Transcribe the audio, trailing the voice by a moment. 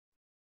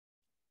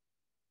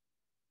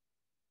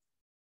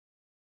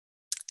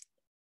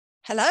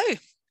Hello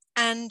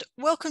and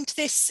welcome to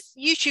this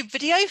YouTube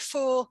video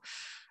for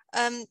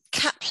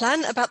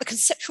Kaplan about the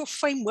Conceptual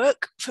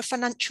Framework for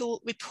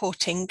Financial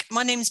Reporting.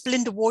 My name is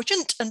Belinda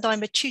Wargent and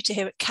I'm a tutor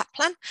here at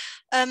Kaplan.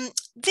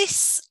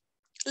 This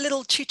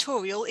little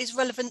tutorial is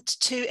relevant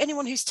to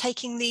anyone who's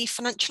taking the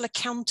financial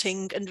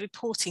accounting and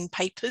reporting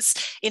papers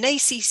in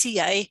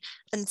ACCA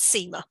and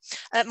CIMA.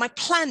 My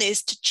plan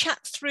is to chat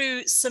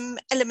through some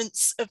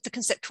elements of the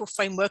conceptual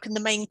framework and the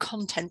main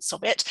contents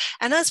of it.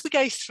 And as we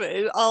go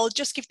through, I'll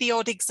just give the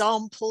odd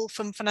example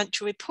from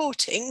financial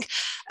reporting.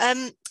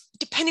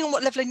 Depending on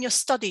what level in your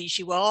studies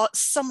you are,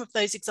 some of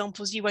those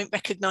examples you won't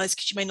recognise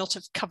because you may not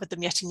have covered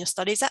them yet in your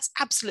studies. That's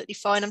absolutely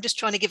fine. I'm just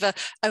trying to give a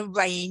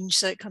range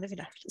so it kind of,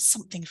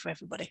 something for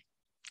everybody.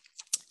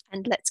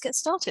 And let's get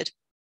started.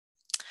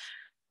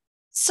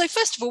 So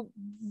first of all,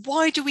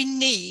 why do we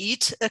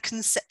need a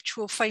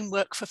conceptual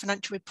framework for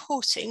financial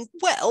reporting?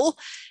 Well,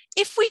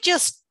 if we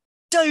just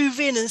dove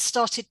in and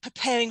started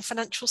preparing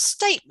financial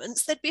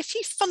statements, there'd be a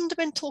few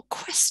fundamental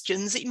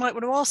questions that you might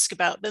want to ask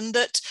about them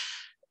that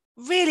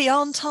really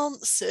aren't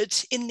answered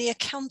in the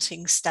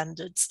accounting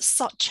standards,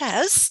 such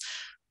as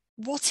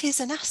what is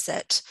an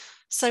asset?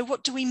 So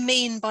what do we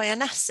mean by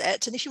an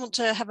asset? And if you want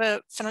to have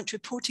a financial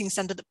reporting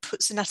standard that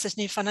puts an asset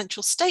in your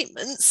financial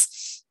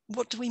statements,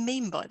 what do we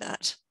mean by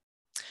that?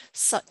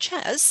 Such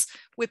as,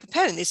 we're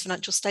preparing these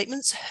financial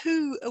statements,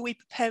 who are we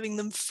preparing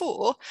them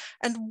for?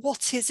 And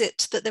what is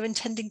it that they're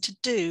intending to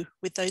do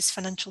with those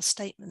financial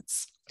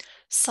statements?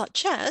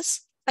 Such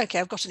as, okay,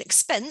 I've got an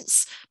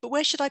expense, but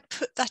where should I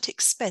put that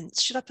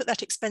expense? Should I put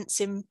that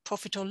expense in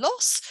profit or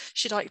loss?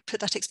 Should I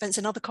put that expense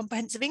in other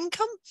comprehensive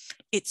income?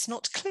 It's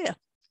not clear.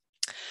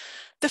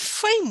 The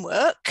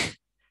framework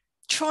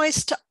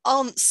tries to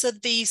answer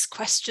these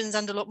questions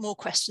and a lot more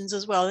questions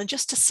as well, and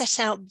just to set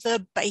out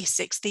the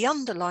basics, the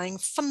underlying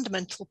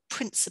fundamental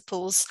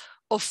principles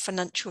of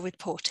financial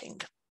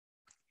reporting.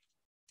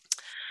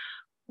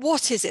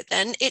 What is it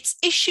then? It's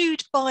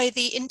issued by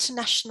the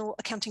International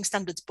Accounting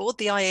Standards Board,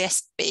 the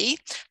IASB.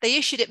 They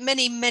issued it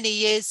many, many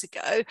years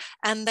ago,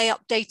 and they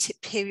update it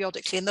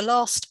periodically. And the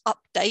last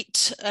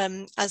update,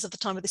 as of the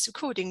time of this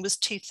recording, was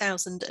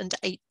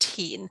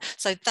 2018.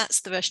 So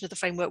that's the version of the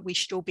framework we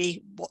should all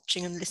be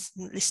watching and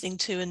listening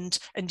to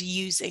and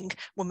using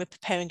when we're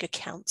preparing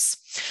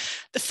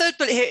accounts. The third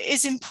bullet here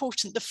is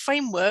important. The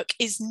framework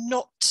is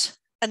not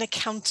an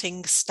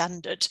accounting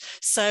standard.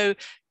 So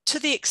to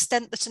the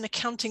extent that an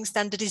accounting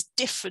standard is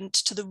different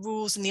to the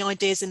rules and the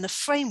ideas in the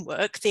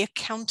framework, the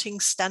accounting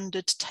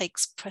standard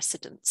takes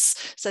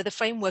precedence. So the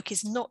framework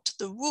is not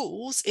the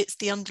rules, it's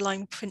the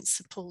underlying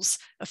principles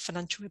of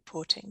financial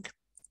reporting.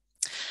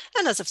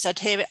 And as I've said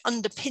here, it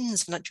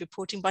underpins financial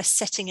reporting by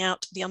setting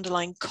out the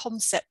underlying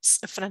concepts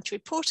of financial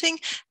reporting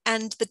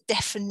and the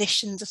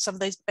definitions of some of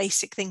those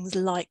basic things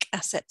like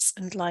assets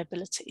and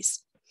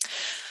liabilities.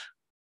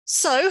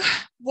 So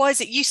why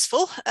is it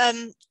useful?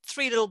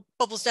 Three little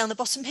bubbles down the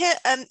bottom here.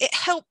 It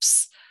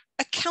helps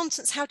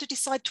accountants how to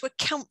decide to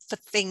account for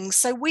things.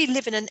 So we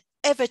live in an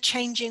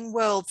ever-changing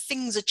world.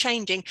 Things are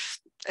changing.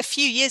 A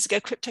few years ago,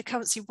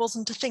 cryptocurrency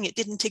wasn't a thing. It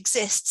didn't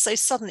exist. So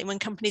suddenly when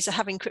companies are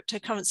having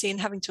cryptocurrency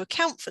and having to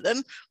account for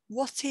them,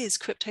 what is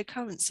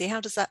cryptocurrency? How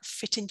does that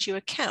fit into your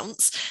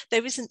accounts?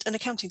 There isn't an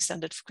accounting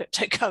standard for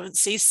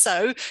cryptocurrency.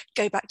 So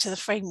go back to the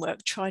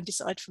framework, try and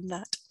decide from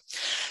that.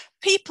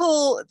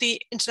 People, the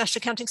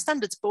International Accounting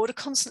Standards Board, are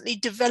constantly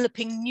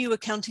developing new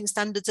accounting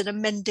standards and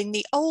amending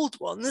the old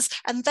ones,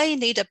 and they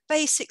need a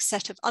basic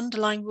set of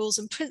underlying rules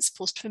and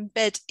principles to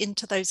embed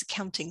into those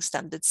accounting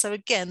standards. So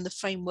again, the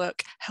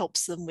framework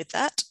helps them with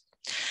that.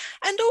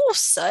 And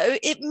also,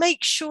 it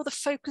makes sure the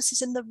focus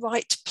is in the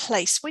right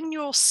place. When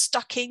you're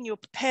stuck in, you're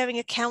preparing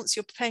accounts,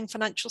 you're preparing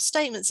financial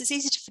statements, it's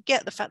easy to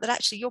forget the fact that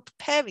actually you're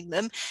preparing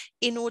them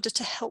in order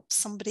to help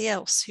somebody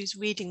else who's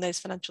reading those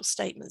financial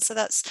statements. So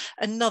that's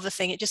another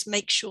thing. It just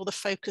makes sure the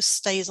focus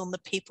stays on the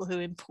people who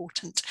are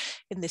important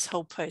in this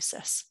whole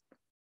process.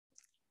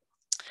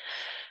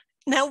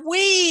 Now,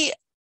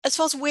 as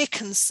far as we're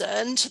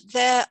concerned,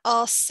 there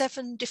are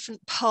 7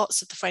 different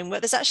parts of the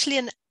framework. There's actually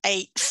an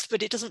 8th,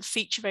 but it doesn't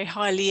feature very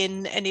highly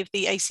in any of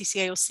the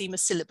ACCA or CIMA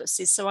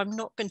syllabuses. So I'm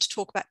not going to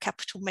talk about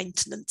capital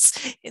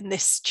maintenance in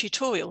this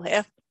tutorial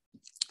here,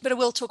 but I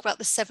will talk about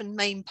the 7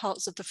 main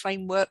parts of the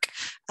framework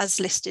as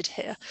listed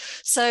here.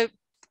 So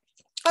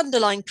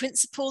underlying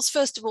principles,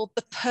 first of all,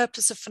 the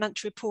purpose of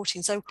financial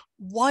reporting. So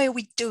why are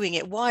we doing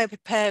it? Why are we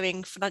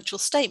preparing financial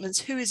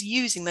statements? Who is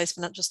using those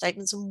financial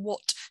statements and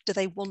what do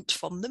they want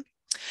from them?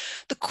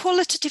 The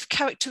qualitative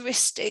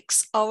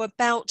characteristics are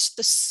about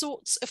the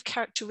sorts of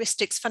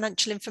characteristics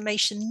financial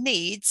information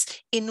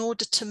needs in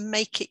order to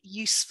make it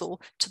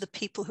useful to the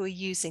people who are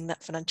using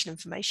that financial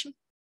information.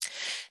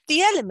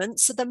 The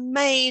elements are the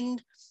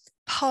main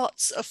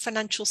parts of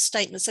financial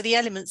statements. So the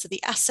elements are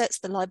the assets,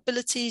 the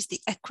liabilities,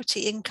 the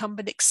equity, income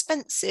and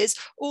expenses,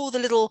 all the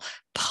little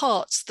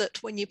parts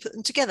that when you put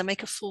them together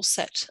make a full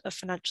set of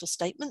financial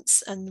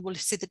statements, and we'll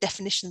see the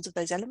definitions of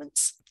those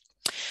elements.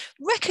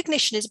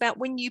 Recognition is about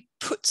when you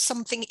put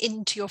something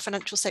into your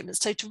financial statements.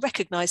 So to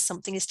recognise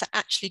something is to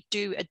actually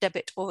do a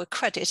debit or a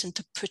credit and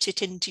to put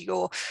it into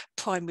your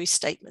primary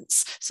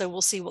statements. So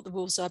we'll see what the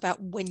rules are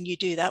about when you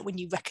do that, when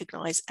you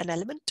recognise an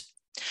element.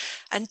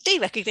 And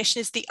derecognition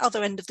is the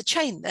other end of the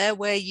chain there,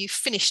 where you've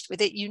finished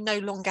with it, you no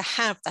longer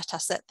have that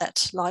asset,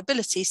 that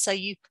liability, so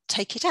you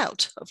take it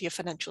out of your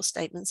financial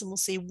statements, and we'll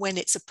see when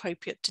it's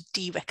appropriate to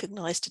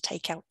derecognise, to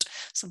take out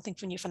something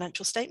from your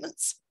financial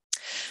statements.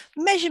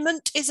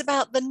 Measurement is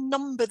about the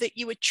number that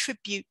you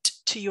attribute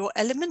to your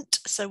element.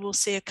 So we'll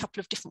see a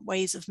couple of different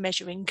ways of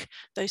measuring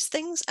those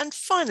things. And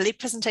finally,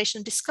 presentation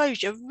and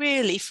disclosure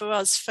really for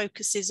us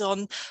focuses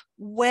on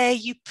where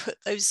you put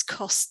those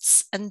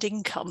costs and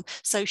income.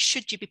 So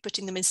should you be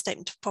putting them in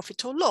statement of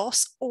profit or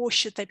loss, or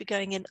should they be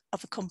going in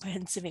other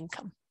comprehensive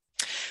income?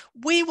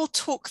 We will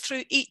talk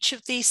through each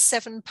of these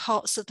 7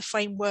 parts of the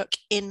framework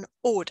in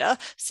order.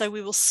 So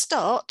we will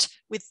start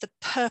with the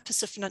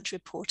purpose of financial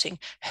reporting.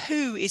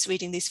 Who is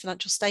reading these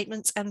financial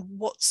statements and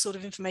what sort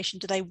of information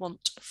do they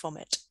want from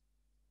it?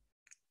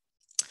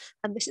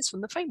 And this is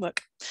from the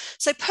framework.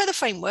 So per the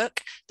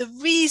framework, the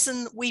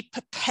reason we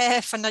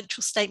prepare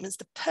financial statements,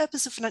 the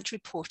purpose of financial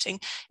reporting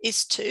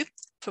is to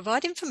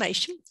provide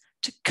information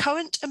to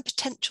current and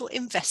potential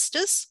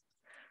investors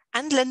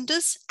and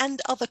lenders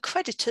and other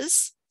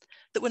creditors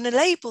that will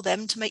enable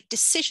them to make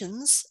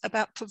decisions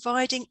about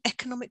providing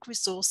economic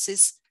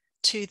resources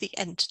to the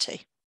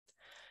entity.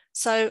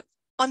 So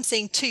I'm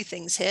seeing 2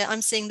 things here.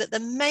 I'm seeing that the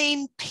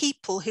main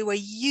people who are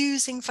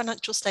using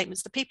financial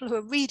statements, the people who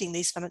are reading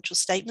these financial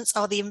statements,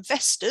 are the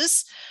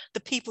investors,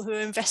 the people who are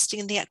investing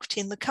in the equity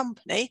in the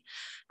company,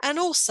 and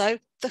also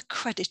the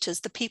creditors,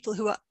 the people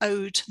who are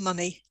owed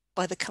money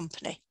by the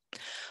company.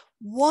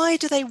 Why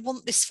do they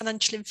want this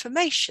financial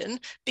information?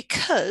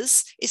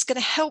 Because it's going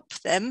to help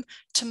them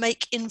to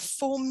make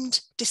informed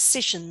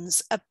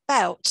decisions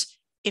about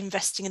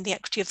investing in the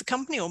equity of the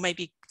company, or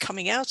maybe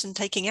coming out and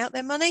taking out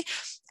their money,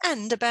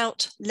 and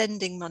about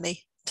lending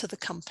money to the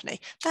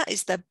company. That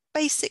is the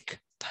basic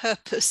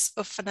purpose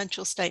of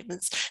financial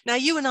statements. Now,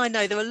 you and I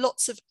know there are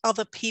lots of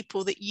other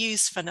people that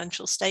use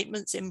financial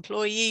statements: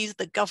 employees,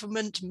 the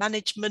government,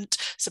 management,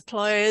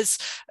 suppliers,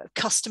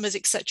 customers,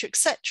 etc.,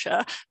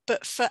 etc.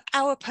 But for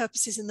our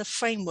purposes in the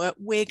framework,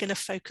 we're going to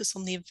focus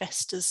on the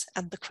investors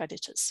and the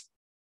creditors.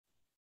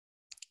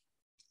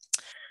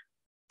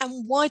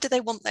 And why do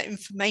they want that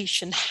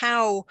information?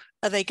 How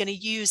are they going to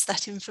use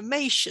that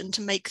information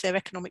to make their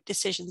economic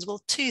decisions?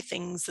 Well, 2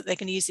 things that they're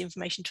going to use the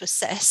information to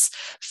assess.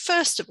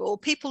 First of all,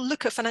 people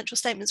look at financial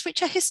statements,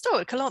 which are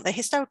historical, aren't they?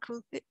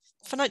 Historical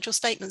financial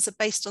statements are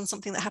based on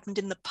something that happened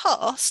in the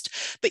past,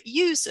 but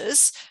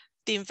users,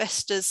 the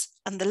investors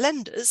and the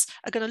lenders,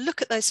 are going to look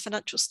at those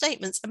financial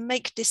statements and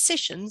make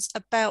decisions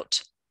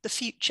about the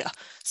future.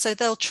 So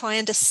they'll try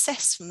and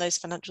assess from those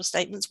financial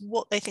statements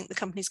what they think the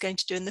company is going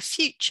to do in the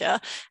future,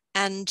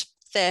 and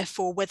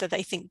therefore whether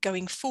they think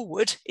going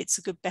forward it's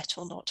a good bet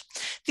or not.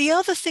 The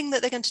other thing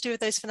that they're going to do with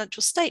those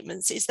financial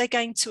statements is they're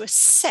going to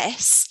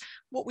assess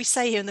what we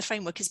say here in the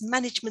framework is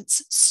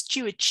management's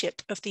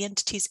stewardship of the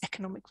entity's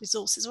economic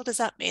resources. What does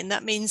that mean?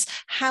 That means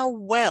how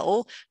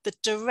well the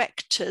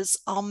directors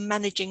are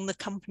managing the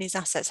company's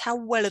assets. How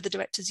well are the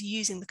directors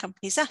using the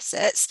company's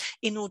assets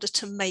in order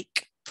to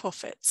make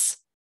profits?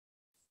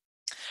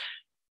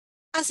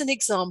 As an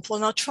example,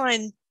 and I'll try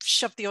and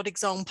shove the odd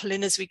example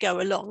in as we go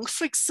along.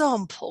 For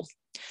example,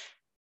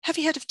 have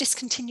you heard of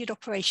discontinued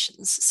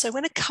operations? So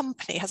when a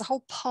company has a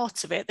whole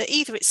part of it that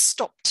either it's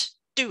stopped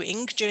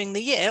doing during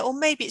the year, or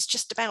maybe it's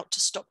just about to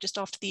stop just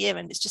after the year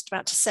end, it's just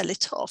about to sell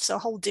it off, so a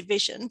whole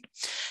division,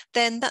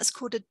 then that's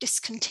called a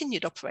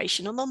discontinued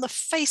operation. And on the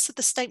face of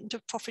the statement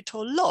of profit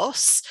or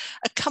loss,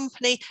 a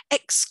company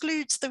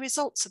excludes the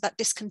results of that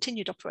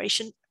discontinued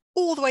operation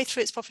all the way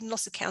through its profit and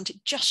loss account.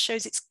 It just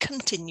shows its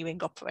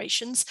continuing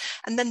operations,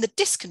 and then the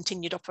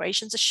discontinued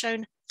operations are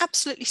shown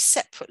absolutely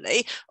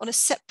separately on a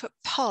separate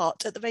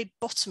part at the very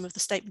bottom of the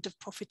statement of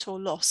profit or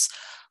loss.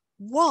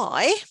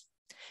 Why?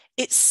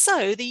 It's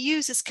so the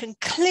users can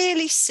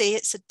clearly see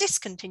it's a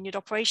discontinued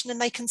operation,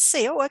 and they can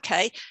see, oh,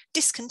 okay,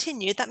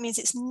 discontinued, that means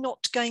it's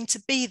not going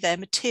to be there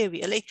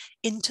materially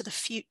into the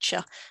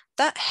future.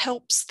 That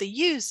helps the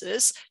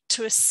users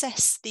to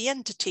assess the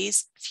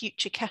entity's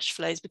future cash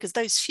flows, because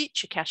those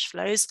future cash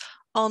flows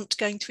aren't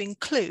going to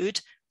include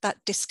that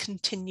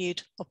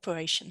discontinued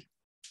operation.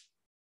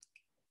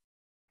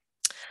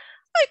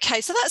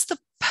 Okay, so that's the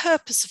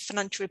purpose of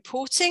financial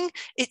reporting.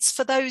 It's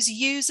for those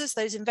users,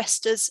 those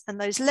investors and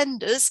those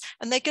lenders,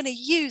 and they're going to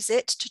use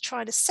it to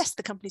try and assess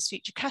the company's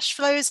future cash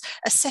flows,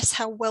 assess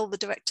how well the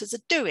directors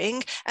are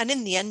doing, and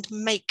in the end,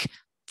 make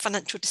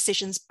financial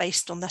decisions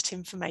based on that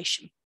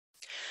information.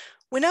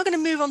 We're now going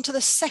to move on to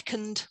the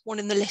second one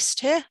in the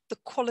list here, the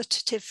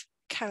qualitative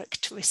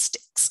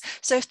characteristics.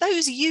 So if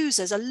those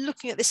users are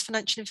looking at this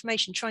financial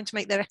information, trying to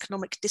make their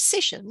economic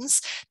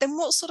decisions, then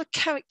what sort of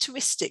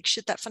characteristics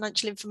should that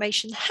financial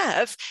information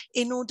have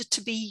in order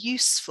to be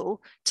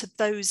useful to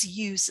those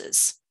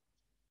users?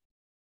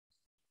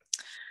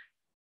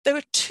 There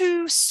are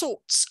two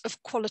sorts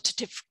of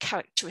qualitative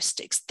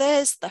characteristics.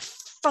 There's the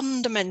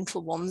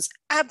fundamental ones,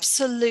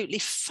 absolutely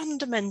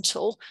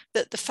fundamental,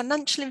 that the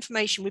financial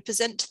information we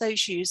present to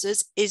those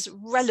users is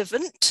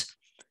relevant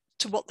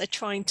to what they're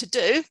trying to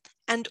do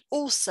and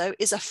also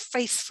is a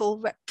faithful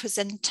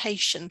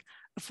representation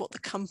of what the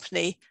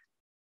company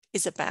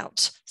is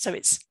about. So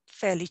it's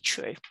fairly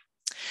true.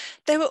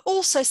 There are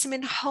also some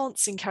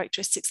enhancing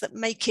characteristics that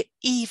make it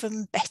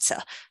even better: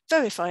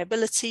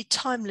 verifiability,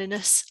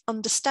 timeliness,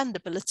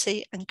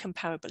 understandability, and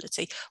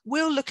comparability.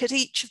 We'll look at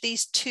each of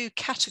these two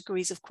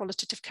categories of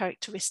qualitative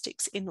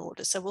characteristics in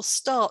order. So we'll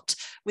start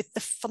with the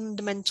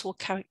fundamental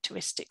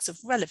characteristics of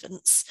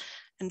relevance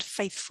and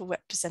faithful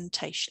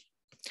representation.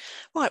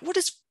 Right, what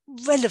does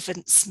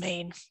relevance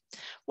mean?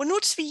 Well, in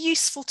order to be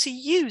useful to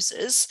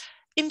users,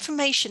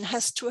 information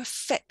has to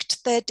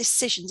affect their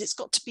decisions. It's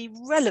got to be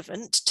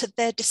relevant to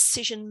their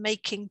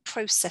decision-making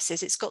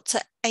processes. It's got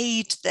to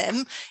aid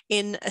them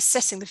in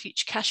assessing the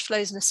future cash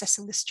flows and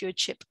assessing the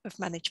stewardship of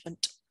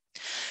management.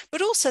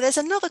 But also there's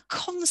another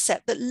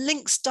concept that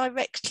links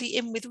directly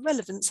in with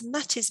relevance, and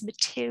that is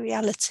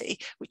materiality,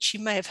 which you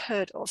may have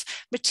heard of.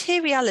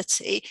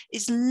 Materiality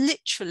is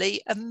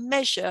literally a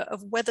measure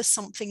of whether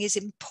something is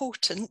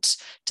important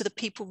to the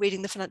people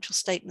reading the financial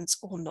statements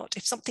or not.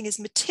 If something is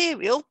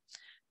material,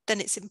 then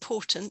it's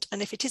important,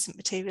 and if it isn't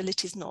material,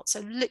 it is not.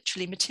 So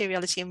literally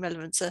materiality and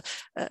relevance are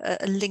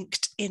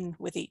linked in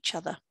with each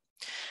other.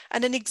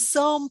 And an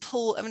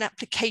example of an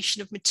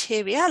application of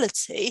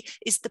materiality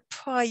is the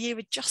prior year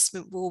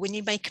adjustment rule when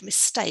you make a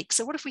mistake.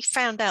 So what if we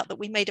found out that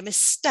we made a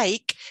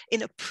mistake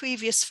in a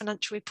previous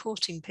financial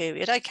reporting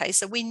period? Okay,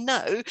 so we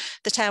know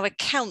that our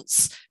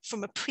accounts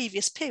from a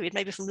previous period,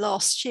 maybe from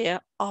last year,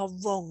 are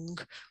wrong.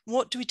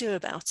 What do we do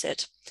about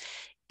it?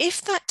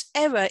 If that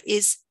error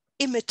is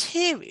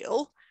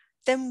immaterial,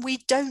 then we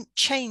don't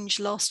change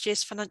last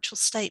year's financial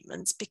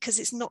statements because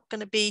it's not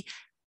going to be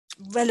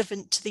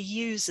relevant to the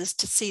users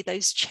to see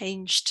those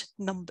changed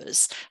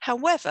numbers.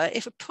 However,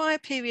 if a prior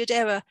period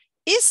error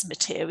is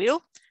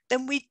material,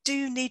 then we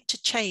do need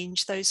to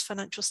change those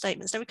financial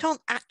statements. Now, we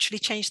can't actually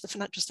change the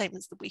financial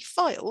statements that we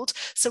filed.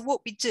 So what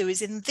we do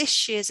is in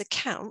this year's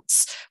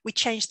accounts, we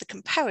change the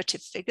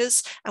comparative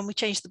figures and we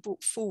change the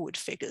brought forward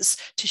figures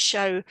to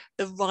show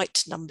the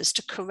right numbers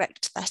to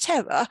correct that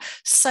error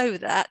so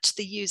that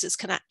the users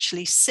can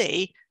actually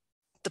see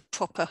the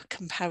proper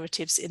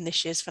comparatives in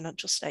this year's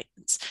financial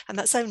statements. And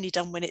that's only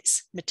done when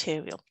it's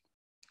material.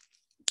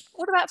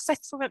 What about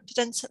faithful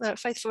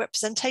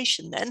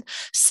representation then?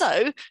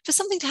 So for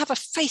something to have a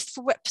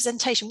faithful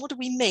representation, what do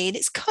we mean?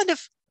 It's kind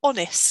of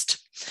honest.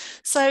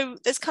 So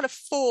there's kind of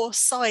four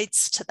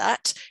sides to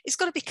that. It's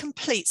got to be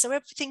complete. So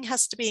everything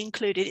has to be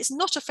included. It's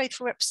not a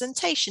faithful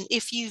representation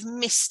if you've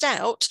missed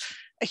out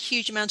a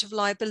huge amount of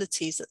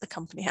liabilities that the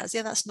company has.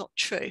 Yeah, that's not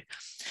true.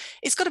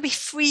 It's got to be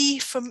free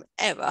from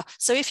error.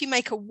 So if you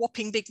make a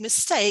whopping big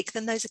mistake,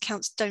 then those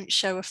accounts don't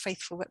show a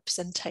faithful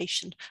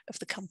representation of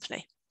the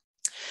company.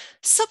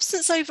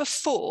 Substance over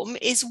form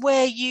is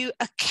where you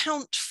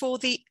account for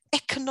the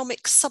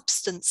economic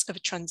substance of a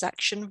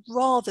transaction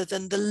rather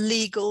than the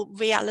legal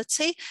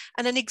reality.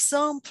 And an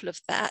example of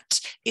that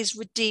is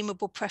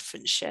redeemable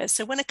preference shares.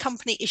 So when a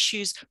company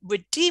issues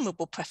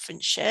redeemable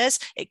preference shares,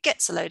 it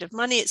gets a load of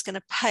money, it's going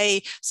to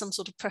pay some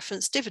sort of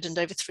preference dividend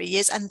over 3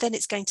 years, and then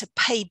it's going to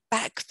pay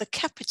back the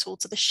capital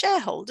to the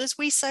shareholders.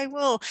 We say,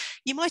 well,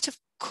 you might have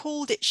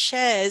called it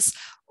shares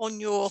on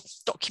your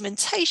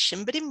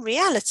documentation, but in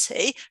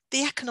reality,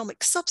 the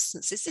economic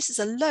substance is, this is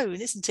a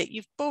loan, isn't it?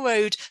 You've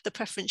borrowed the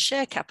preference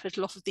share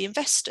capital off of the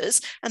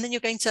investors, and then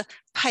you're going to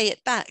pay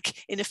it back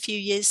in a few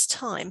years'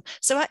 time.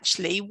 So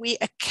actually, we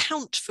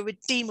account for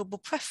redeemable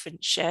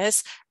preference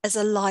shares as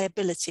a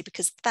liability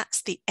because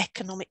that's the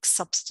economic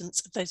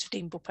substance of those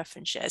redeemable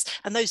preference shares.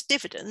 And those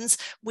dividends,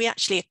 we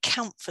actually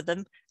account for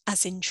them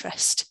as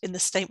interest in the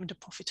statement of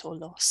profit or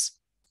loss.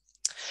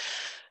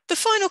 The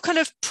final kind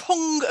of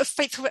prong of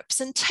faithful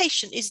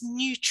representation is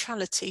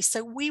neutrality.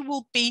 So we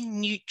will be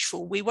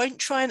neutral. We won't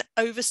try and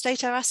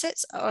overstate our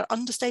assets or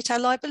understate our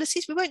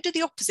liabilities. We won't do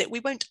the opposite. We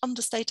won't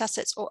understate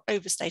assets or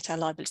overstate our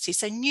liabilities.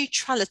 So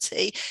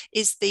neutrality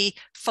is the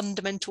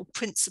fundamental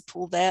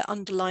principle there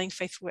underlying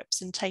faithful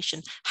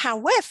representation.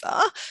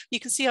 However, you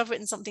can see I've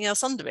written something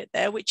else under it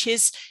there, which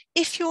is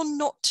if you're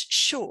not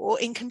sure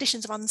in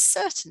conditions of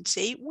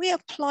uncertainty, we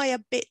apply a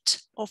bit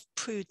of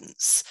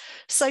prudence.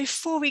 So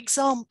for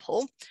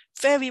example,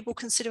 variable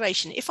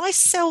consideration. If I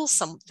sell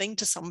something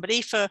to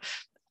somebody for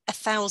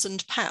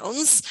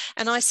 £1,000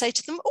 and I say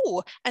to them,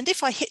 oh, and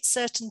if I hit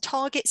certain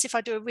targets, if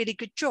I do a really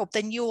good job,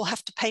 then you'll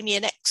have to pay me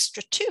an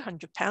extra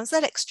 £200.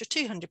 That extra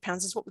 £200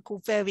 is what we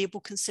call variable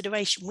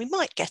consideration. We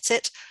might get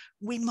it,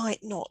 we might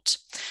not.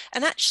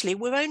 And actually,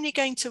 we're only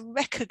going to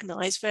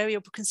recognise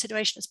variable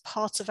consideration as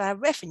part of our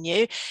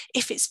revenue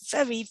if it's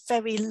very,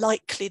 very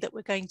likely that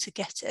we're going to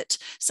get it.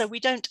 So we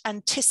don't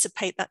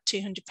anticipate that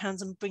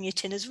 £200 and bring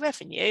it in as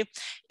revenue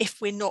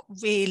if we're not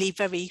really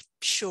very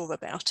sure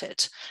about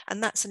it.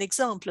 And that's an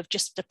example of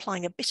just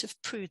applying a bit of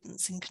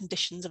prudence in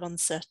conditions of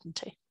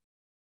uncertainty.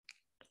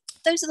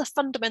 Those are the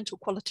fundamental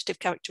qualitative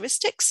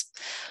characteristics.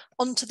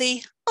 On to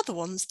the other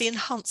ones, the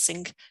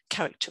enhancing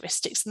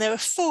characteristics. And there are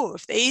 4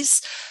 of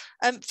these.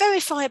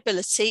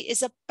 Verifiability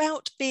is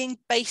about being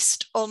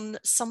based on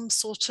some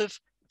sort of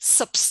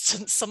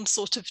substance, some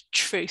sort of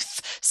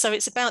truth. So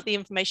it's about the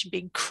information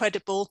being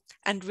credible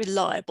and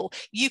reliable.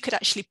 You could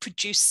actually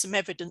produce some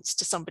evidence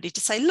to somebody to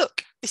say,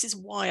 look, this is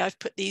why I've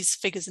put these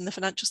figures in the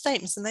financial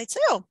statements. And they'd say,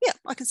 oh, yeah,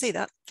 I can see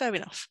that. Fair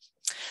enough.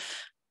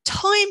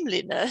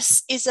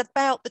 Timeliness is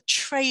about the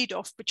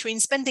trade-off between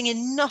spending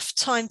enough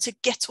time to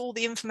get all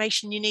the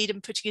information you need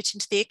and putting it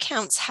into the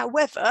accounts,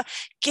 however,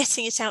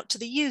 getting it out to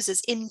the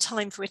users in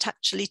time for it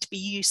actually to be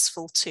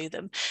useful to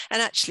them.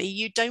 And actually,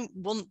 you don't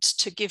want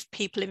to give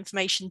people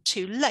information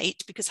too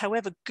late, because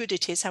however good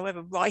it is,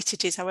 however right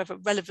it is, however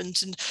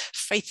relevant and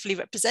faithfully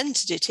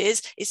represented it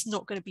is, it's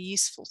not going to be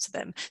useful to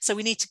them. So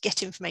we need to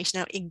get information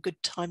out in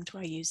good time to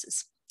our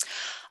users.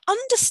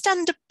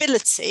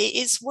 Understandability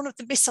is one of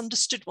the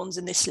misunderstood ones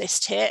in this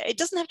list here. It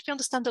doesn't have to be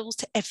understandable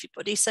to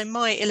everybody. So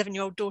my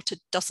 11-year-old daughter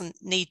doesn't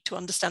need to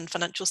understand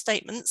financial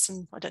statements,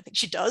 and I don't think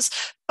she does,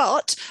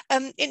 but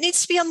it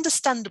needs to be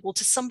understandable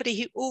to somebody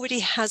who already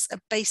has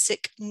a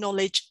basic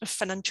knowledge of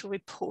financial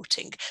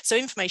reporting. So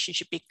information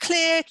should be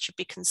clear, should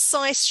be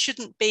concise,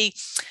 shouldn't be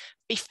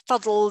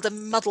befuddled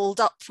and muddled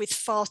up with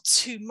far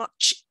too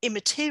much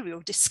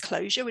immaterial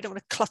disclosure. We don't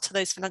want to clutter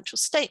those financial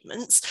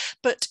statements,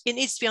 but it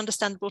needs to be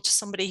understandable to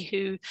somebody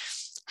who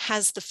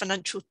has the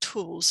financial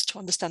tools to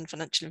understand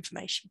financial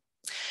information.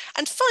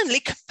 And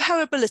finally,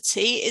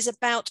 comparability is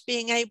about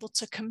being able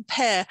to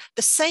compare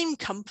the same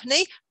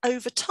company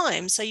over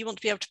time. So you want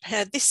to be able to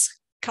compare this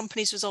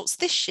company's results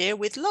this year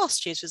with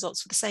last year's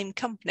results for the same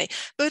company,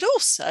 but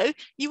also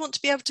you want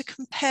to be able to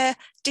compare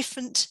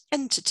different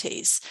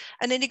entities.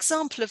 And an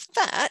example of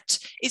that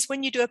is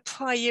when you do a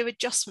prior year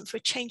adjustment for a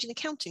change in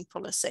accounting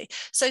policy.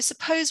 So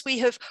suppose we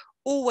have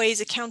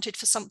always accounted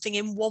for something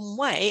in one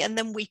way and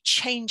then we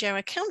change our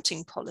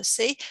accounting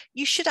policy,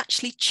 you should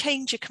actually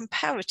change your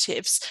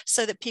comparatives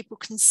so that people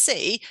can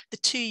see the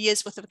 2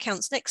 years worth of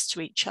accounts next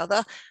to each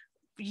other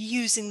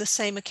using the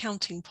same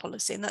accounting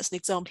policy. And that's an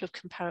example of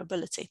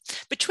comparability.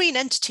 Between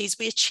entities,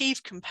 we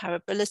achieve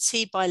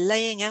comparability by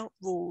laying out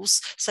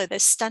rules. So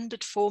there's standard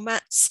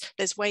formats,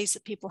 there's ways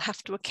that people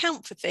have to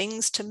account for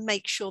things to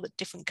make sure that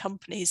different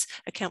companies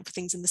account for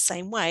things in the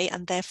same way,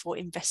 and therefore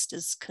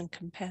investors can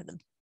compare them.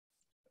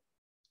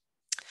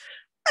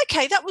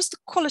 Okay, that was the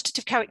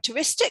qualitative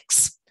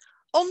characteristics.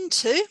 On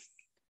to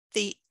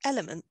the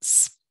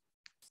elements.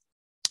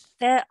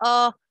 There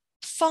are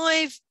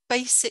 5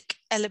 basic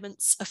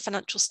elements of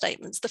financial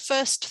statements. The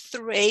first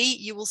 3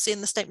 you will see in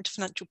the statement of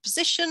financial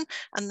position,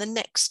 and the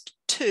next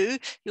 2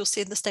 you'll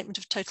see in the statement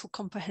of total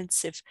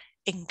comprehensive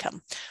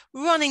income.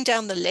 Running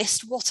down the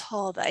list, what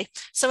are they?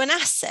 So an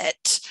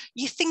asset,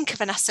 you think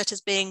of an asset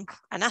as being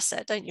an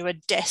asset, don't you? A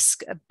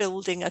desk, a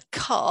building, a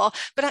car,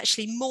 but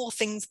actually more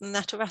things than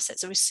that are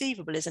assets. A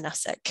receivable is an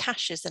asset,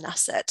 cash is an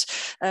asset,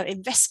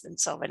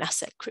 investments are an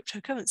asset,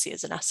 cryptocurrency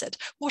is an asset.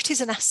 What is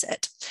an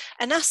asset?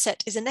 An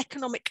asset is an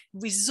economic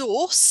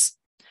resource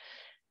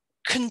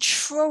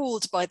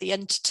controlled by the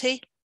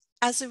entity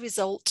as a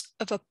result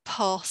of a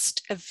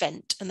past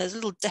event. And there's a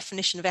little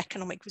definition of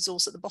economic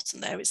resource at the bottom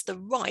there. It's the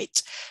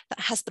right that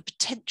has the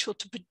potential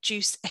to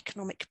produce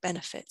economic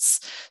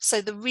benefits.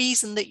 So the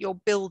reason that your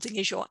building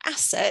is your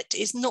asset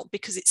is not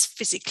because it's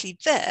physically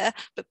there,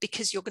 but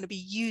because you're going to be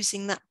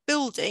using that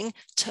building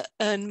to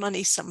earn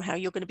money somehow.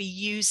 You're going to be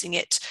using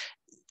it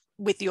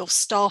with your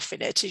staff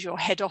in it, as your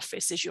head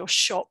office, as your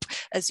shop,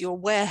 as your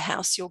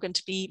warehouse. You're going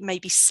to be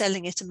maybe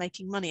selling it and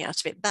making money out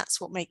of it.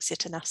 That's what makes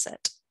it an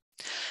asset.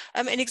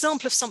 An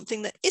example of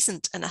something that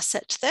isn't an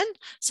asset then.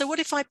 So what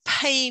if I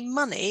pay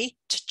money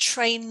to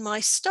train my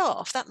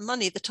staff? That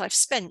money that I've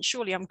spent,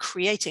 surely I'm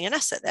creating an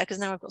asset there because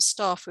now I've got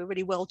staff who are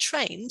really well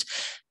trained.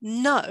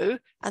 No,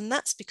 and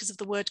that's because of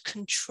the word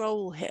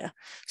control here.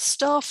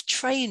 Staff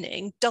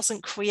training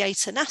doesn't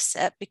create an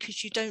asset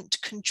because you don't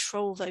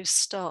control those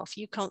staff.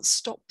 You can't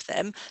stop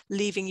them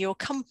leaving your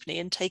company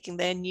and taking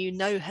their new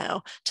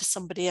know-how to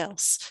somebody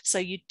else. So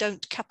you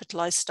don't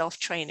capitalize staff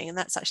training, and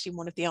that's actually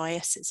one of the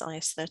ISs,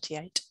 IS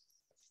 38.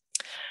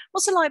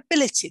 What's a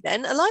liability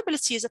then? A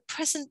liability is a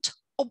present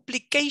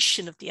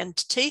obligation of the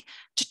entity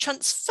to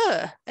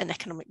transfer an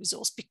economic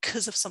resource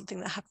because of something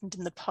that happened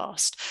in the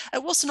past.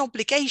 What's an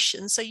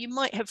obligation? So you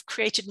might have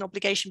created an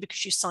obligation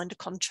because you signed a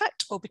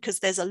contract, or because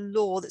there's a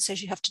law that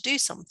says you have to do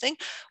something,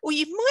 or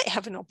you might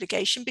have an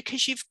obligation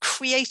because you've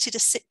created a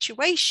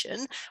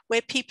situation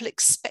where people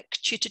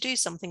expect you to do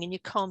something and you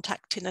can't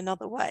act in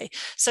another way.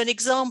 So an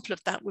example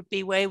of that would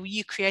be where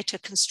you create a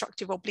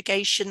constructive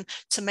obligation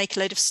to make a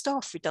load of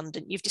staff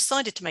redundant. You've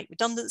decided to make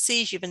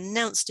redundancies, you've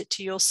announced it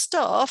to your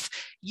staff,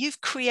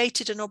 you've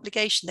created an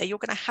obligation there. You're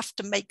going to have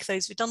to make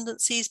those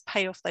redundancies,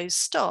 pay off those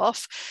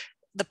staff.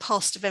 The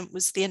past event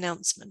was the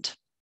announcement.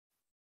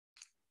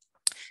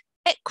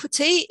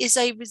 Equity is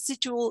a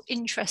residual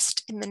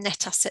interest in the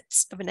net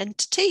assets of an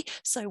entity.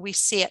 So we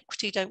see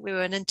equity, don't we,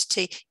 where an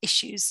entity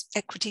issues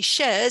equity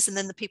shares, and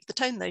then the people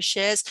that own those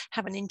shares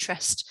have an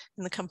interest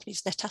in the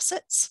company's net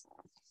assets.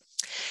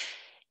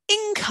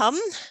 Income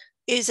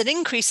is an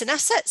increase in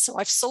assets, so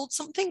I've sold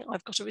something,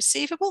 I've got a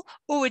receivable,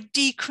 or a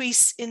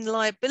decrease in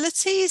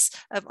liabilities.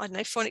 I don't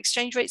know, foreign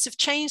exchange rates have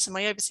changed, so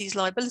my overseas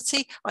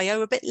liability, I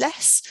owe a bit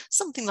less,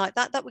 something like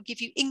that. That would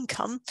give you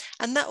income,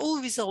 and that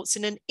all results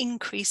in an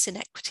increase in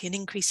equity, an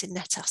increase in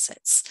net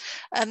assets.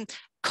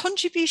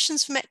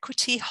 Contributions from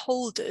equity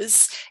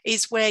holders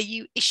is where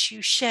you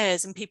issue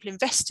shares and people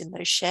invest in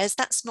those shares.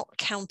 That's not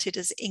counted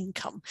as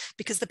income,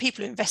 because the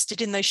people who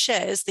invested in those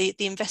shares, the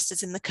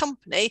investors in the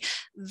company,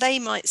 they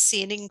might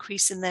see an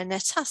increase in their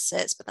net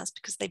assets, but that's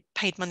because they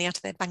paid money out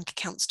of their bank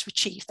accounts to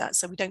achieve that.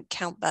 So we don't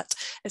count that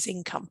as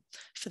income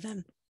for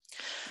them.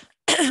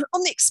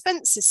 On the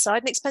expenses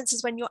side, an expense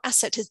is when your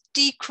asset has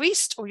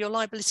decreased or your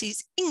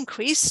liabilities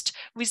increased,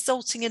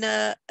 resulting in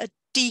a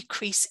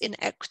decrease in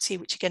equity,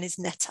 which again is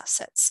net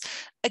assets.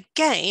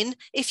 Again,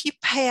 if you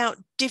pay out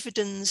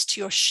dividends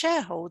to your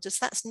shareholders,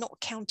 that's not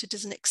counted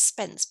as an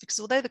expense, because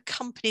although the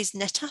company's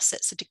net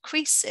assets are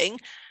decreasing,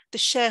 the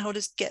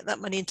shareholders get that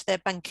money into their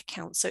bank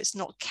account, so it's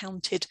not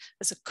counted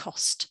as a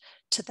cost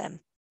to them.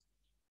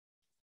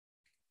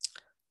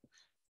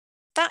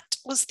 That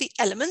was the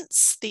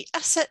elements, the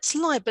assets,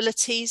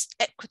 liabilities,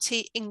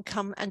 equity,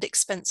 income, and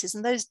expenses.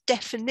 And those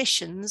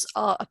definitions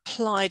are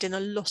applied in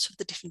a lot of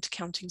the different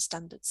accounting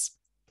standards.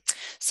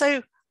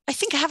 So I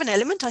think I have an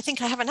element, I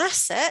think I have an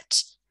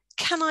asset.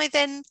 Can I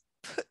then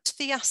put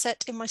the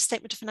asset in my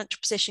statement of financial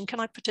position? Can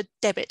I put a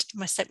debit in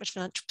my statement of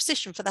financial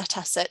position for that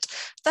asset?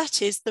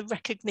 That is the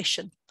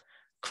recognition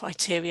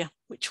criteria,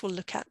 which we'll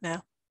look at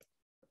now.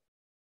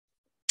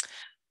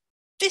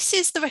 This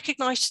is the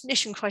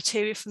recognition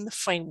criteria from the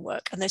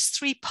framework, and there's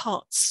 3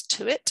 parts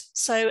to it.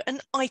 So an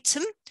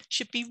item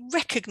should be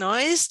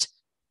recognised,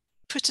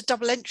 put a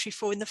double entry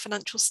for in the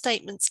financial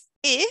statements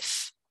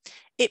if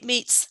it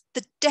meets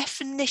the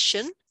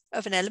definition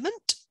of an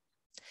element,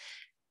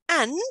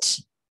 and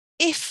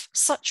if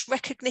such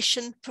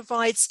recognition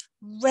provides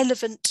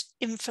relevant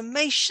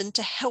information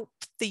to help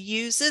the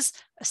users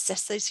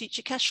assess those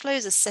future cash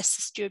flows, assess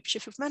the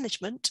stewardship of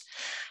management,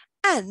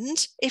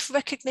 and if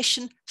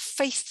recognition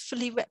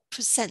faithfully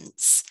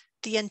represents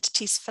the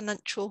entity's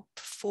financial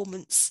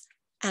performance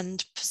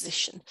and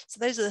position. So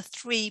those are the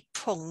 3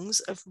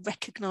 prongs of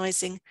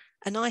recognising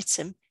an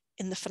item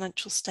in the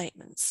financial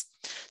statements.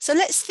 So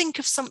let's think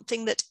of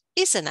something that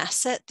is an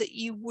asset that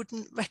you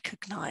wouldn't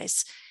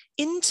recognise.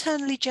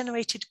 Internally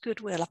generated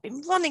goodwill. I've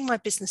been running my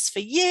business for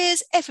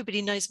years.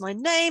 Everybody knows my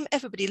name.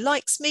 Everybody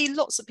likes me.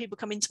 Lots of people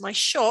come into my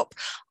shop.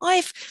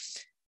 I've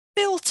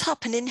built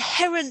up an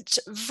inherent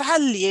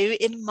value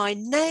in my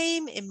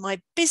name, in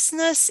my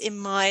business, in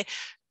my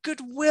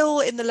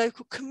goodwill in the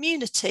local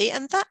community,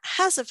 and that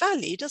has a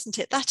value, doesn't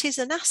it? That is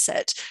an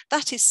asset.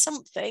 That is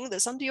something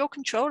that's under your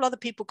control. Other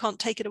people can't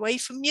take it away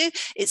from you.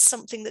 It's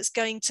something that's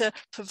going to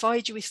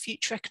provide you with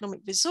future economic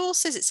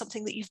resources. It's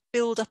something that you've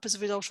built up as a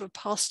result of a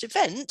past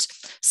event.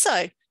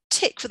 So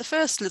tick for the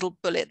first little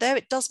bullet there.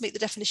 It does meet the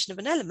definition of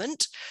an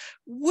element.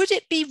 Would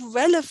it be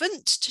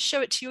relevant to show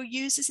it to your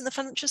users in the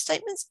financial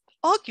statements?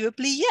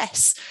 Arguably,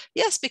 yes.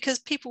 Yes, because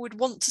people would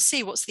want to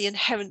see what's the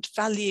inherent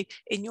value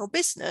in your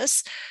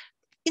business.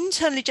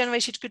 Internally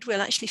generated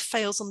goodwill actually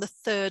fails on the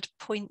 3rd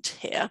point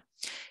here.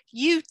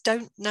 You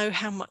don't know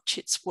how much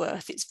it's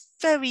worth. It's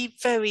very,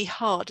 very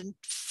hard and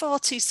far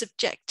too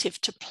subjective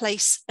to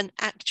place an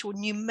actual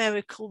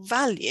numerical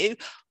value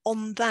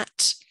on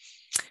that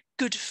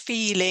good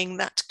feeling,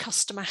 that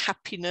customer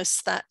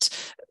happiness, that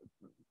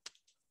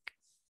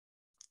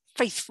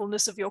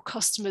faithfulness of your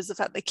customers, the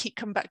fact they keep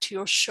coming back to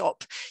your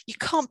shop. You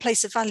can't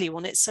place a value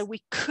on it, so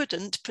we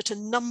couldn't put a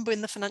number in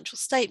the financial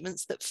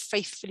statements that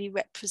faithfully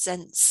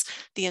represents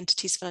the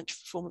entity's financial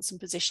performance and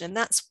position, and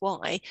that's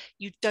why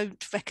you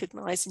don't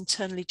recognise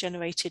internally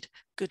generated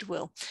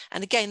goodwill.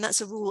 And again,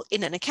 that's a rule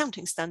in an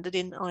accounting standard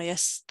in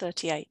IAS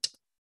 38.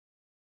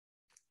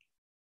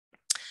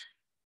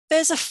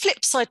 There's a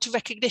flip side to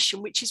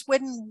recognition, which is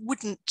when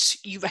wouldn't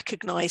you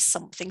recognise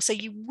something? So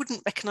you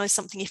wouldn't recognise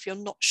something if you're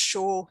not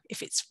sure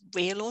if it's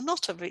real or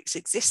not, of its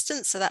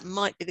existence. So that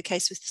might be the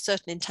case with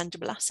certain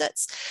intangible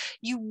assets.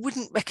 You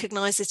wouldn't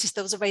recognise it if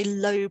there was a very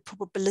low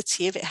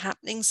probability of it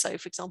happening. So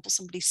for example,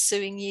 somebody's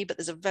suing you, but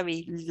there's a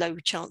very low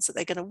chance that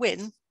they're going to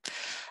win.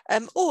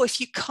 Or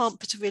if you can't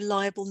put a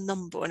reliable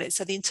number on it.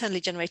 So the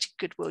internally generated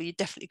goodwill, you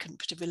definitely couldn't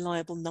put a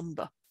reliable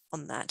number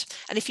on that.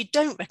 And if you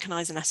don't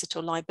recognise an asset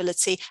or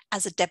liability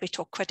as a debit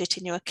or credit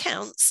in your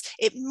accounts,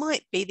 it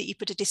might be that you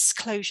put a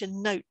disclosure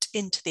note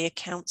into the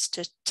accounts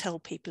to tell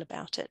people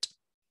about it.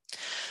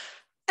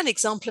 An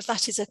example of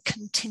that is a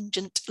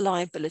contingent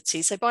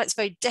liability. So by its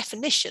very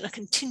definition, a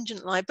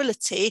contingent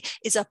liability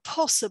is a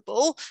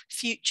possible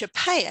future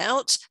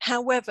payout.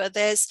 However,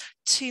 there's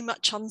too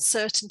much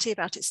uncertainty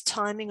about its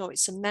timing or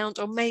its amount,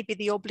 or maybe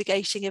the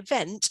obligating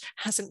event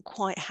hasn't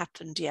quite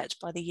happened yet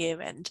by the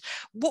year end.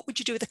 What would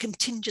you do with a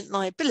contingent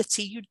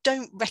liability? You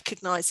don't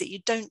recognise it. You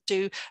don't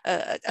do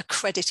a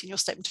credit in your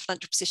statement of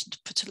financial position to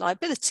put a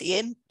liability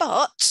in,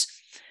 but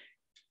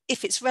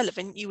if it's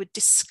relevant, you would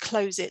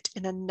disclose it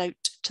in a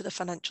note to the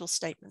financial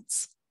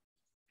statements.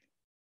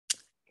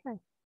 Okay.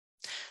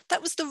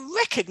 That was the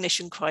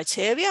recognition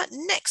criteria.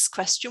 Next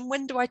question,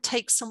 when do I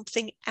take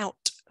something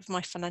out of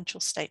my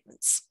financial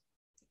statements?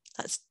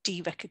 That's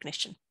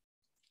derecognition.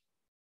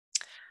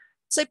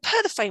 So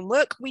per the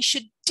framework, we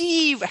should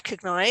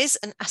de-recognise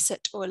an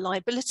asset or a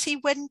liability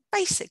when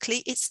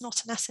basically it's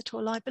not an asset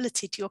or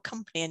liability to your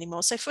company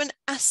anymore. So for an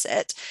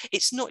asset,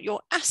 it's not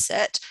your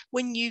asset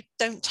when you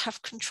don't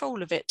have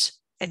control of it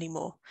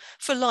anymore.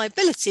 For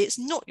liability, it's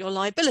not your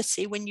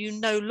liability when you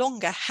no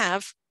longer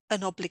have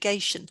an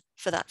obligation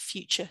for that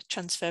future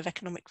transfer of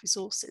economic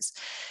resources.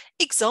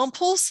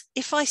 Examples,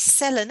 if I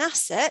sell an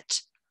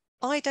asset,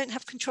 I don't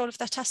have control of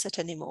that asset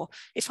anymore.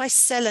 If I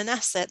sell an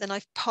asset, then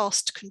I've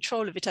passed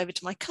control of it over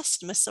to my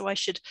customer, so I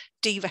should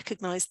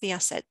de-recognise the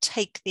asset,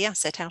 take the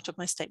asset out of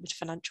my statement of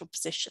financial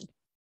position.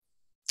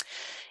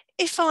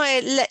 If I,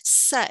 let's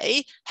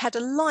say, had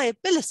a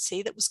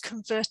liability that was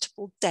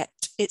convertible debt,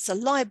 it's a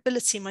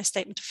liability in my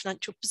statement of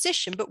financial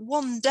position, but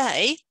one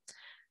day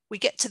we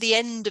get to the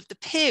end of the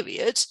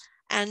period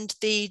and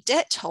the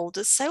debt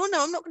holders say, oh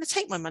no, I'm not going to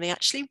take my money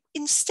actually.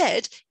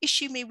 Instead,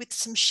 issue me with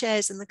some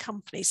shares in the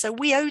company. So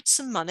we owed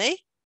some money.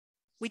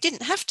 We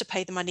didn't have to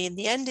pay the money in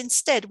the end.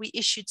 Instead, we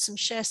issued some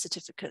share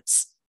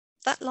certificates.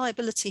 That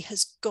liability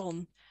has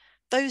gone.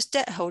 Those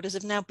debt holders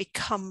have now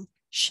become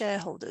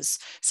shareholders.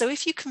 So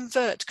if you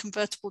convert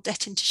convertible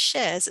debt into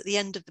shares at the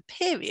end of the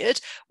period,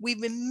 we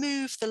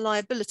remove the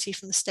liability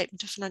from the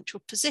statement of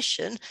financial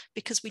position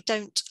because we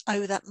don't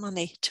owe that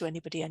money to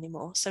anybody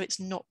anymore. So it's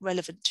not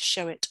relevant to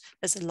show it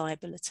as a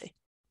liability.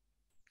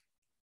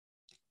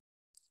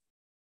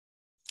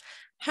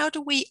 How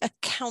do we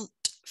account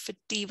for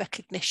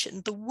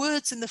derecognition? The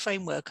words in the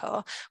framework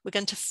are, we're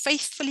going to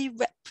faithfully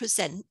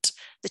represent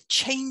the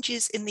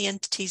changes in the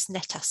entity's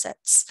net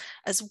assets,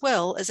 as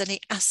well as any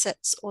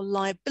assets or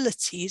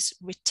liabilities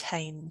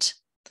retained.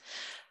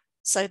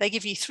 So they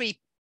give you three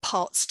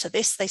parts to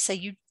this. They say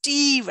you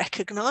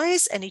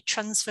derecognise any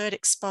transferred,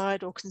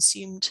 expired or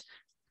consumed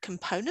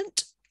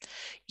component.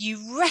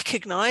 You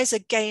recognise a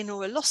gain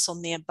or a loss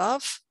on the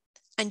above,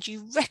 and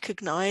you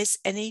recognise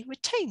any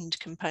retained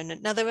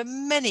component. Now, there are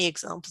many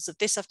examples of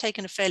this. I've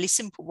taken a fairly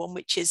simple one,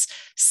 which is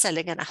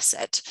selling an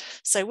asset.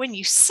 So when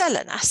you sell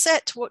an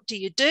asset, what do?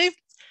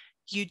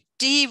 You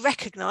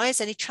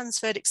de-recognise any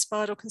transferred,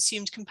 expired or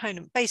consumed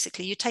component.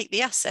 Basically, you take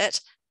the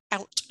asset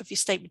out of your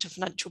statement of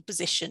financial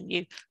position.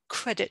 You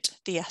credit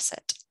the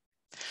asset.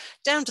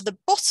 Down to the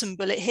bottom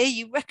bullet here,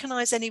 you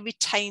recognise any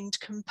retained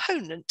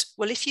component.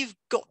 Well, if you've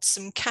got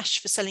some cash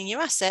for selling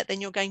your asset, then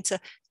you're going to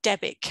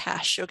debit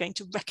cash. You're going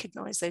to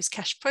recognise those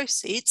cash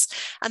proceeds.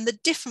 And the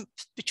difference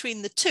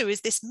between the two is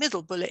this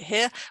middle bullet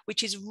here,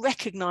 which is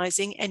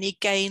recognising any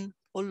gain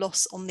or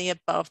loss on the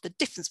above. The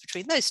difference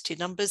between those two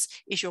numbers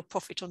is your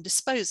profit on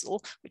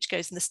disposal, which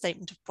goes in the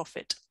statement of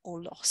profit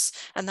or loss.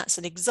 And that's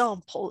an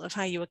example of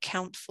how you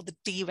account for the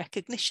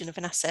derecognition of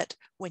an asset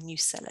when you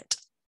sell it.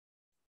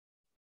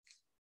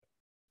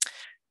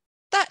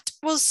 That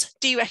was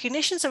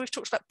derecognition. So we've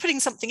talked about putting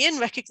something in,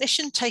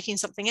 recognition, taking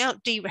something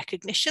out,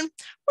 derecognition.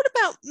 What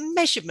about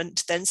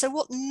measurement then? So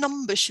what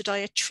number should I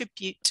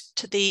attribute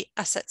to the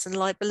assets and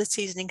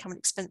liabilities and income and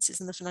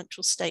expenses in the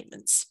financial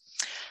statements?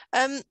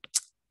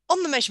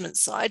 On the measurement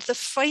side, the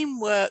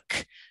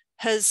framework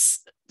has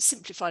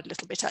simplified a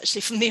little bit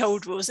actually from the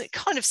old rules. It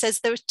kind of says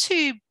there are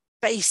two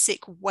basic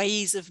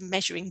ways of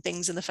measuring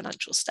things in the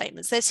financial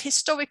statements. There's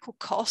historical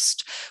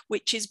cost,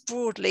 which is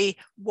broadly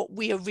what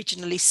we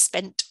originally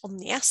spent on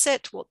the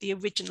asset, what the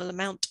original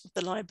amount of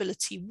the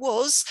liability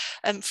was.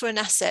 For an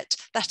asset,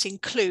 that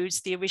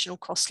includes the original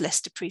cost less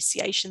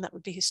depreciation. That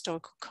would be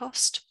historical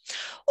cost.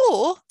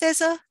 Or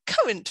there's a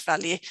current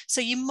value.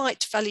 So you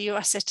might value your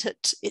asset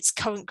at its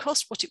current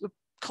cost, what it would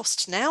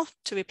cost now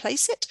to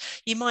replace it.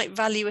 You might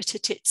value it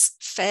at its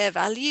fair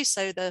value,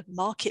 so the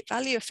market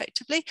value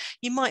effectively.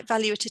 You might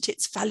value it at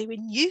its value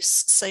in use,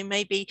 so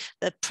maybe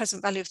the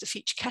present value of the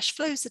future cash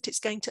flows that it's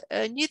going to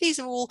earn you. These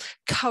are all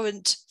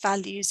current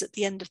values at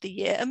the end of the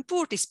year, and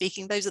broadly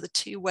speaking, those are the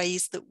two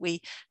ways that we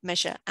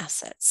measure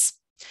assets.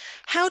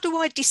 How do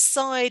I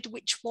decide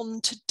which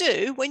one to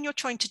do? When you're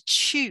trying to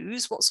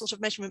choose what sort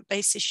of measurement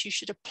basis you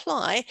should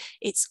apply,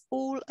 it's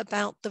all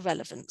about the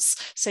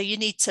relevance. So you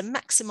need to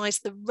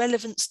maximize the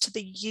relevance to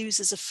the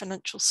users of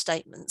financial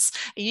statements.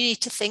 And you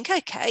need to think,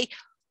 okay,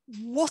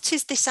 what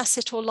is this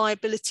asset or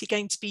liability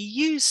going to be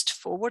used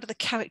for? What are the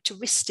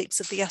characteristics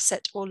of the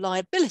asset or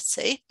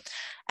liability?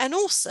 And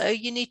also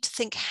you need to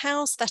think,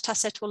 how's that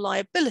asset or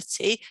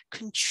liability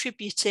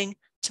contributing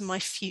to my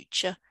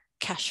future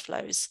cash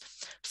flows?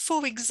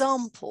 For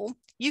example,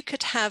 you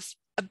could have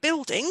a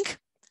building,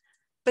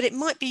 but it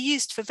might be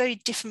used for very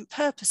different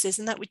purposes,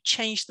 and that would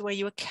change the way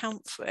you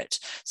account for it.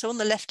 So on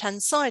the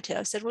left-hand side here,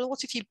 I said, well,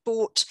 what if you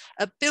bought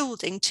a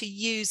building to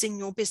use in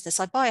your business?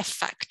 I buy a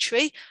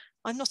factory.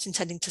 I'm not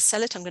intending to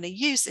sell it. I'm going to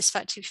use this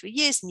factory for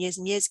years and years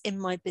and years in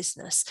my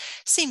business.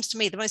 Seems to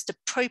me the most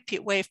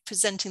appropriate way of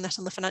presenting that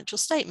on the financial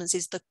statements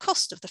is the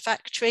cost of the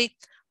factory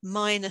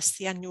minus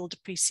the annual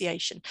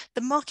depreciation.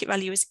 The market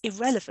value is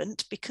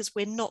irrelevant because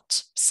we're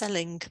not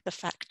selling the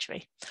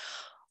factory.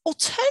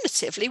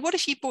 Alternatively, what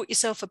if you bought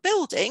yourself a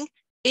building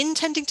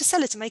intending to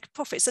sell it and make a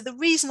profit. So the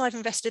reason I've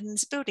invested in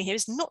this building here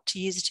is not to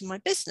use it in my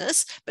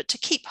business, but to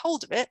keep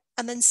hold of it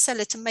and then sell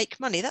it and make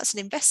money. That's an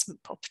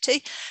investment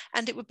property.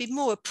 And it would be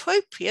more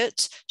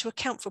appropriate to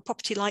account for a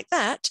property like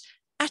that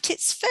at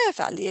its fair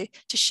value,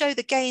 to show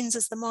the gains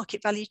as the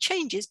market value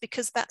changes,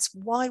 because that's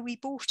why we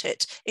bought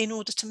it, in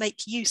order to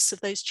make use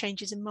of those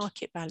changes in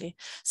market value.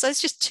 So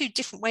it's just two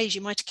different ways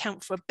you might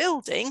account for a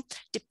building,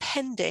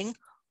 depending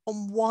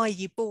on why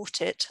you bought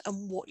it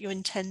and what you're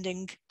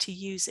intending to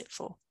use it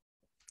for.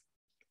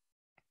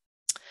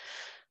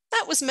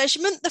 That was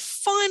measurement. The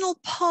final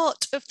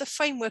part of the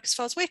framework, as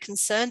far as we're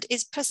concerned,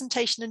 is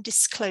presentation and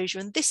disclosure.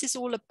 And this is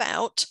all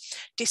about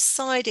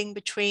deciding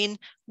between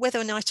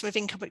whether an item of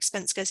income or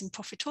expense goes in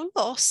profit or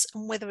loss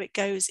and whether it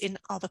goes in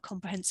other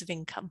comprehensive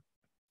income.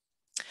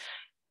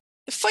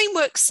 The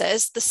framework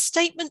says the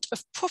statement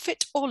of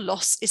profit or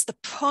loss is the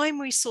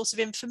primary source of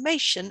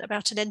information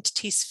about an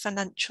entity's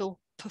financial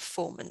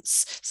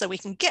performance. So we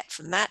can get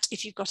from that,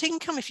 if you've got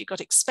income, if you've got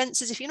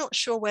expenses, if you're not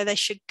sure where they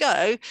should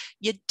go,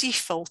 your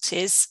default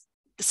is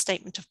the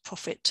statement of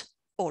profit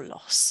or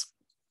loss.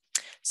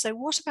 So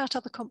what about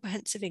other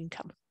comprehensive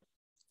income?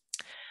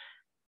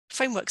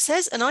 Framework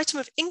says an item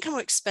of income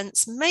or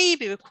expense may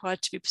be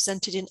required to be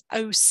presented in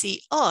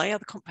OCI,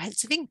 other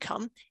comprehensive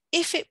income,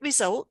 if it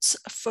results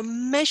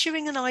from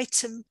measuring an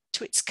item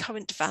to its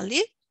current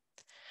value,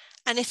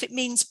 and if it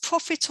means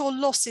profit or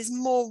loss is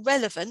more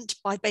relevant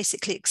by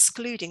basically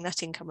excluding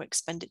that income or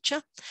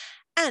expenditure,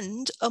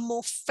 and a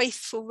more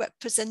faithful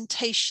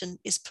representation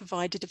is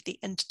provided of the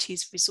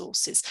entity's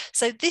resources.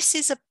 So this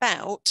is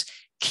about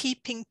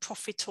keeping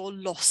profit or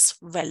loss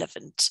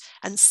relevant.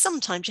 And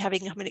sometimes you have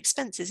income and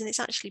expenses, and it's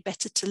actually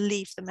better to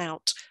leave them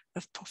out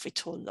of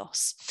profit or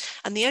loss.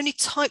 And the only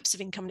types of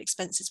income and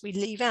expenses we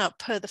leave out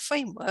per the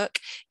framework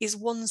is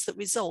ones that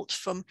result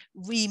from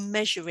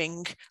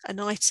remeasuring an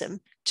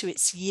item to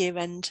its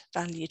year-end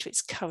value, to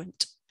its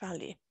current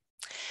value.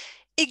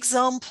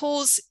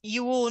 Examples,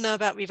 you all know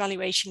about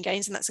revaluation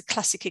gains, and that's a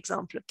classic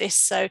example of this.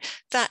 So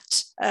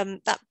that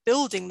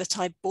building that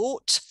I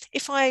bought,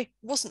 if I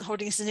wasn't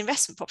holding it as an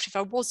investment property, if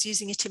I was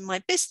using it in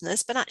my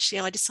business, but actually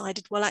I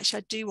decided, well, actually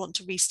I do want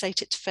to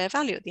restate it to fair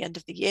value at the end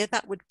of the year,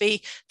 that would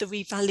be the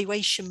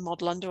revaluation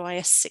model under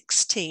IAS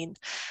 16.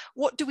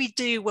 What do we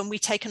do when we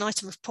take an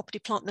item of property,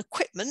 plant and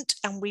equipment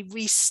and we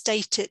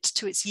restate it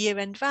to its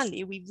year-end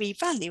value? We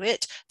revalue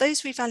it.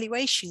 Those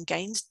revaluation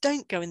gains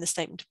don't go in the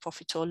statement of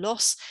profit or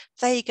loss.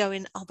 They go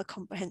in other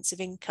comprehensive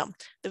income.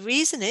 The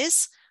reason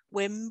is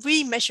we're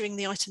remeasuring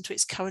the item to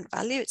its current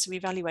value. It's a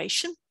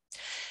revaluation.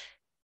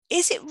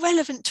 Is it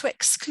relevant to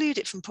exclude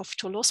it from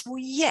profit or loss? Well,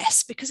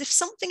 yes, because if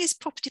something is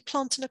property,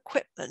 plant and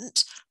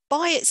equipment,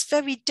 by its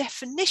very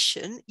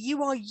definition,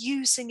 you are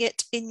using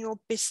it in your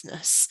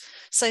business.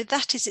 So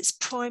that is its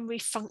primary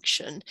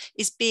function,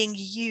 is being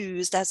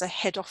used as a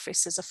head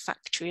office, as a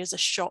factory, as a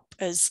shop,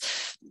 as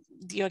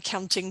your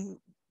accounting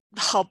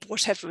hub,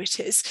 whatever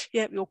it is,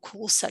 your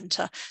call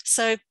center.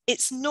 So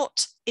it's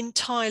not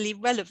entirely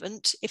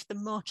relevant if the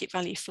market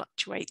value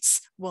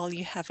fluctuates while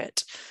you have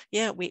it.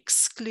 We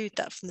exclude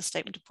that from the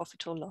statement of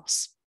profit or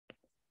loss.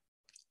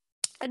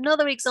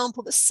 Another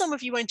example that some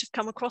of you won't have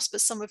come across,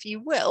 but some of you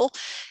will,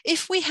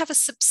 if we have a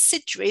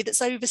subsidiary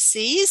that's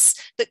overseas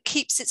that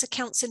keeps its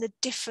accounts in a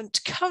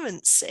different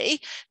currency,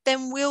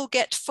 then we'll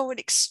get foreign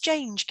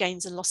exchange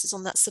gains and losses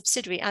on that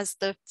subsidiary as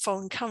the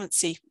foreign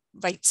currency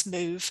rates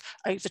move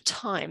over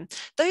time.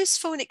 Those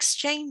foreign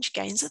exchange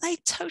gains, are they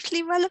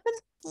totally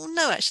relevant? Well,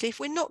 no, actually, if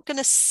we're not going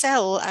to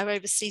sell our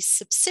overseas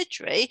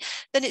subsidiary,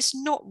 then it's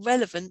not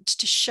relevant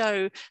to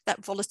show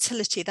that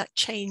volatility, that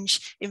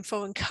change in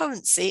foreign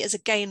currency as a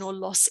gain or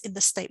loss in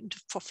the statement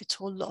of profit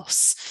or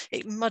loss.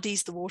 It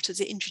muddies the waters,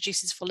 it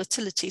introduces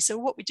volatility. So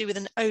what we do with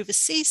an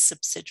overseas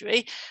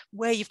subsidiary,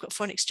 where you've got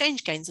foreign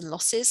exchange gains and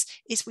losses,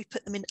 is we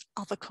put them in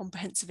other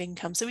comprehensive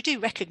income. So we do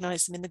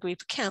recognise them in the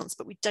group accounts,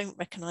 but we don't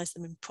recognise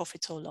them in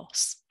profit or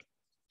loss.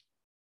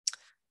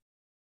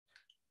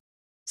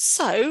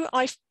 So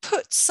I've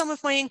put some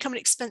of my income and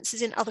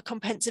expenses in other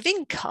comprehensive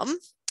income.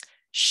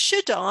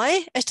 Should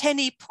I, at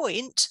any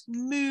point,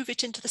 move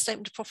it into the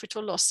statement of profit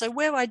or loss? So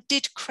where I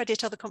did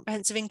credit other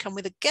comprehensive income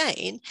with a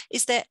gain,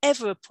 is there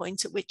ever a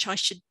point at which I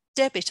should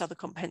debit other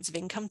comprehensive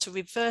income to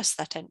reverse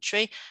that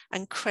entry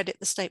and credit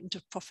the statement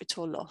of profit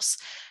or loss?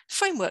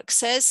 Framework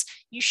says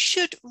you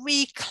should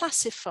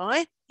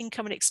reclassify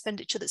income and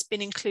expenditure that's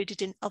been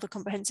included in other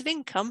comprehensive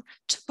income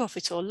to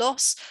profit or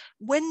loss.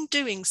 When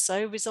doing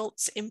so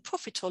results in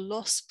profit or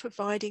loss,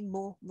 providing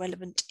more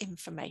relevant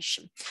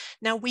information.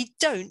 Now, we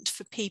don't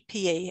for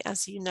PPE,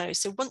 as you know.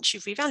 So once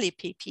you've revalued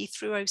PPE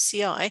through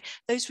OCI,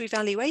 those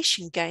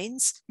revaluation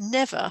gains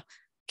never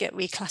get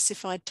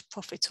reclassified to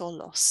profit or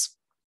loss.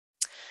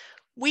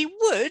 We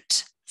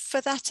would for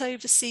that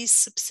overseas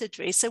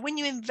subsidiary. So when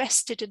you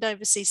invested in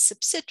overseas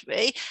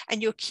subsidiary and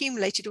you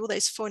accumulated all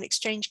those foreign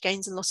exchange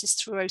gains and losses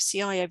through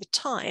OCI over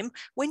time,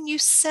 when you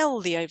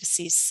sell the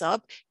overseas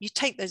sub, you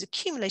take those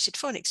accumulated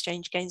foreign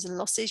exchange gains and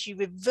losses, you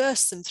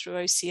reverse them through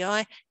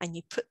OCI, and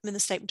you put them in the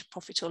statement of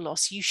profit or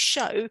loss. You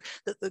show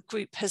that the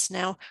group has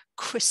now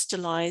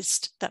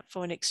crystallized that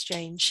foreign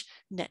exchange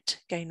net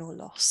gain or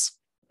loss.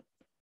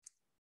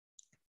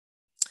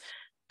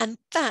 And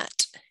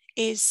that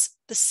is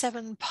the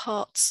 7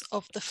 parts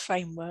of the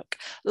framework.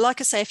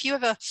 Like I say, if you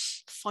ever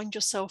find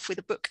yourself with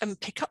a book and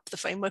pick up the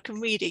framework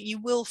and read it, you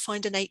will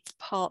find an 8th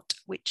part,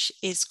 which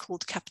is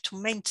called capital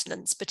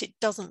maintenance, but it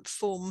doesn't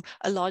form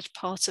a large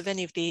part of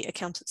any of the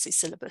accountancy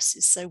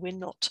syllabuses, so we're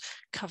not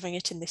covering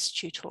it in this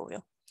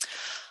tutorial.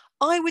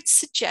 I would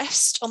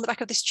suggest on the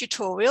back of this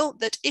tutorial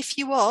that if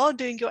you are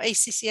doing your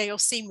ACCA or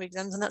CIMA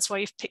exams, and that's why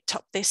you've picked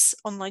up this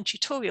online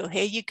tutorial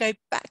here, you go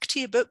back to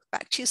your book,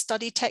 back to your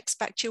study text,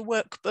 back to your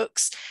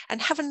workbooks,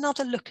 and have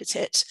another look at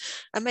it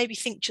and maybe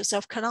think to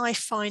yourself, can I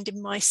find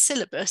in my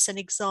syllabus an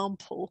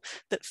example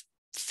that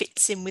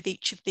fits in with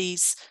each of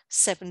these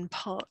 7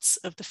 parts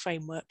of the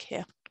framework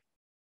here?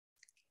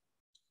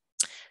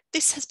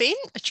 This has been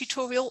a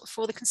tutorial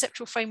for the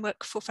Conceptual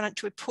Framework for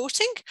Financial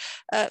Reporting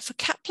for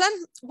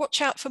Kaplan.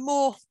 Watch out for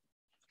more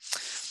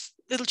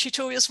little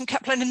tutorials from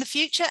Kaplan in the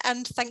future,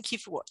 and thank you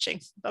for watching.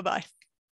 Bye-bye.